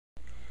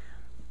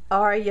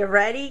Are you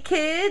ready,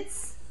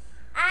 kids?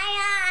 Aye,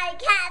 aye,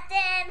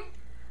 Captain.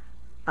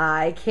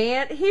 I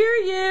can't hear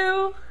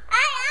you.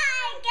 Aye,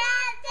 aye,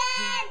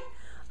 Captain.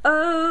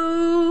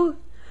 Oh,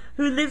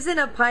 who lives in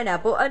a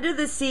pineapple under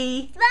the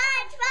sea?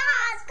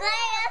 SpongeBob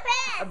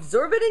SquarePants.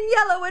 Absorbent and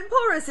yellow and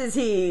porous is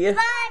he. SpongeBob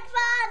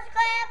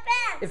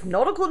SquarePants. If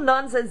nautical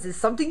nonsense is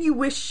something you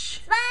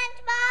wish,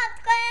 SpongeBob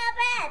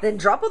SquarePants. then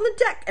drop on the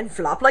deck and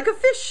flop like a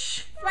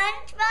fish.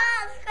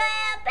 SpongeBob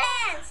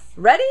SquarePants.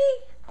 Ready?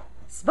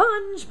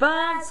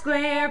 SpongeBob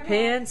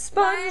SquarePants,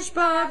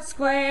 SpongeBob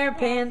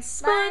SquarePants,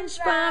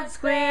 SpongeBob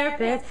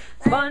SquarePants,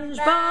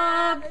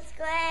 SpongeBob.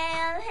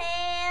 SquarePants.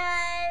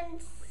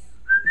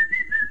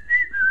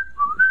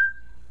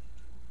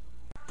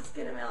 Let's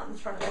get him out in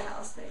front of the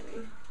house,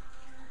 maybe.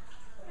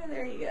 And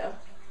there you go.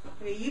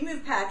 Okay, you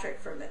move Patrick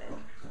for a minute.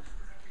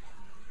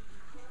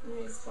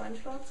 Okay,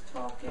 SpongeBob's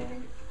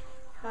talking.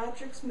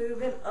 Patrick's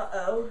moving.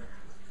 Uh-oh.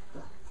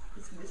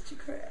 It's Mr.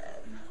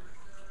 Crab.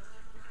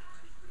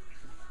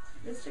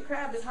 Mr.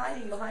 Crab is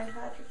hiding behind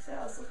Patrick's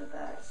house. Look at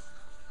that.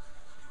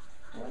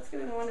 What's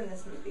going on in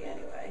this movie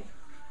anyway?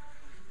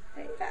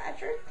 Hey,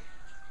 Patrick.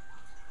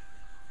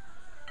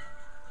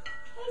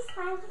 Hey,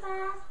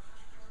 SpongeBob.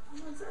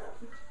 What's up?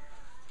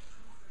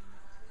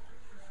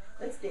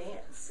 Let's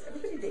dance.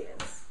 Everybody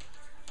dance.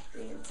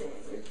 Dancing.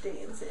 We're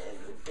dancing.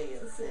 We're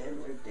dancing.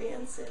 We're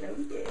dancing. Oh,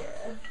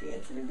 yeah.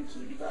 Dancing in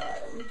Bikini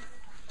Bottom.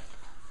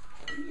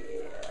 Oh,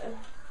 yeah.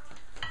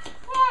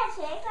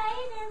 Patrick, why are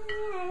you dancing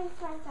behind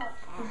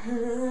SpongeBob's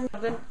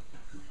house?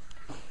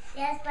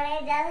 Yes, but I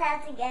does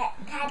have to get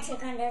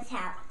Patrick under his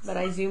house. But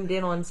I zoomed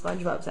in on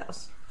SpongeBob's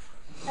house.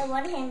 I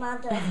want him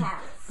under his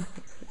house.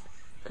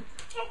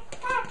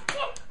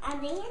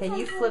 Can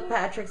you flip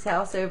Patrick's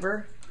house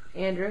over,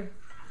 Andrew?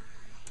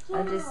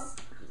 I'll just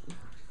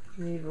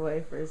move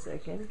away for a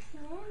second.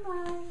 Come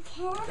on.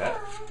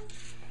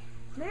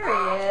 There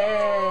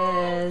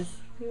he is.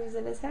 He was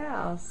in his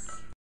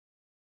house.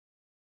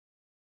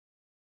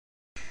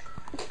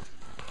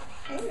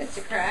 Hey,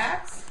 Mr.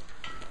 Krabs.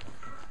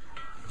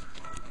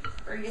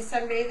 Are you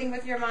sunbathing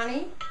with your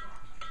money?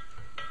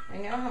 I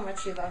know how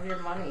much you love your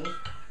money.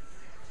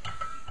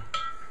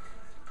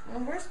 Well,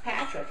 where's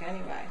Patrick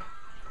anyway?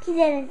 He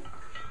didn't.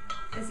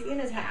 Is he in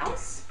his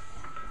house?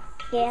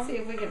 Yeah. Let's see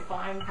if we can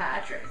find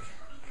Patrick.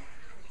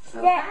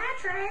 Oh, Yeah.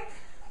 Patrick.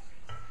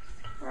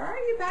 Where are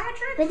you,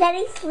 Patrick? But then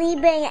he's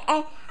sleeping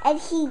and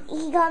he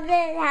comes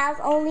in his house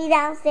only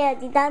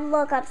downstairs. He doesn't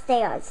look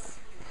upstairs.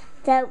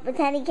 So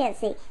pretend he can't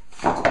see.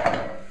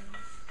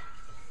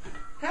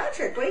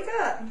 Patrick, wake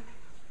up.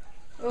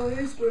 Oh,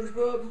 hey,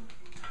 SpongeBob.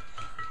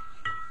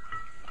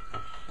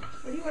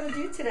 What do you want to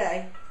do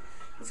today?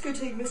 Let's go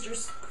take Mr.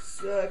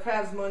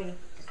 Krabs' money.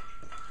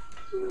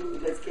 Ooh,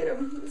 let's get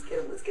him. Let's get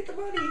him. Let's get the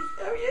money.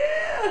 Oh,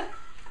 yeah.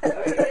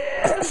 Oh, yeah.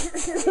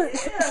 Yeah.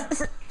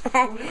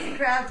 Well, Mr.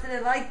 Krabs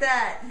didn't like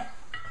that.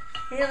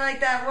 He didn't like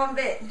that one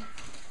bit.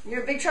 You're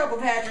in big trouble,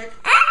 Patrick.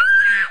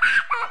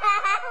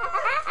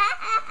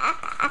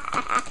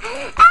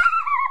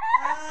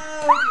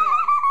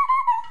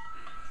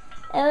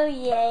 Oh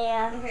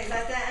yeah. Okay, is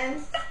that the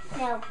end?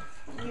 No.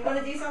 You want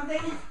to do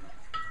something?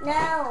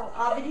 No.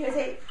 I'll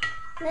videotape.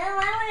 No, I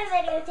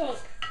want to videotape.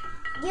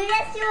 You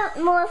just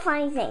do more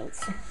funny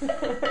things.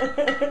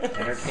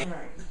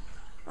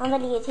 I'm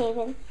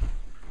videotaping.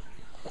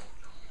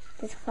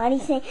 This funny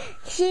thing.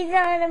 She's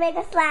going to make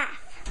us laugh.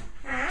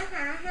 Ha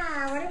ha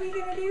ha. What are we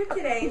going to do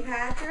today,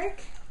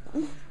 Patrick? I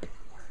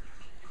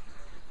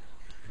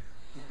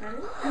don't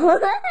know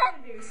what we're going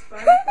to do,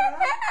 SpongeBob.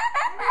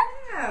 I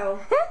don't know.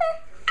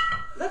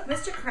 Look,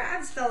 Mr.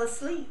 Krabs fell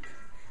asleep.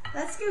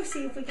 Let's go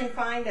see if we can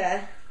find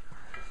where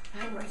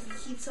he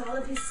keeps all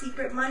of his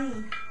secret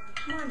money.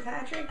 Come on,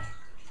 Patrick.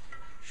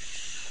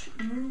 Shh.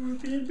 We're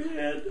being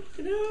bad.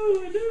 I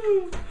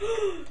know.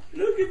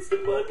 Look, it's the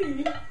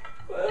money.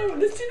 Wow,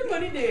 let's do the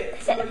money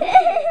dance. Money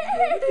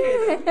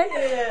dance.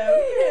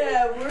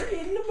 Yeah, we're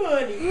in the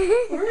money.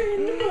 We're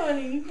in the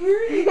money.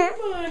 We're in the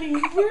money.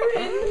 We're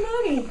in the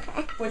money.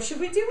 What should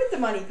we do with the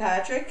money,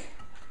 Patrick?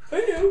 I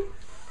know.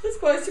 Let's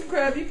buy some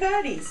Krabby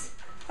Patties.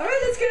 All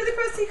right, let's go to the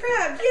Krusty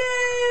Krab.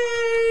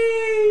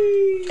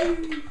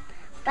 Yay!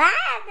 I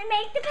have to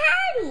make the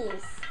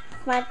patties.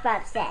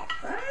 SpongeBob said.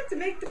 I have to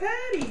make the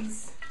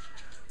patties.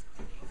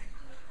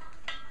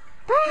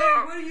 Hey,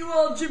 what are you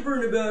all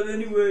gibbering about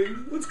anyway?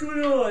 What's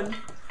going on?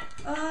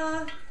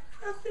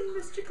 Nothing,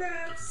 Mr.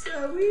 Krabs.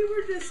 We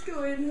were just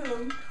going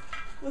home.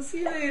 We'll see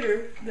you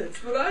later.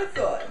 That's what I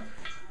thought.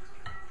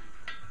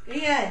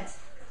 The end.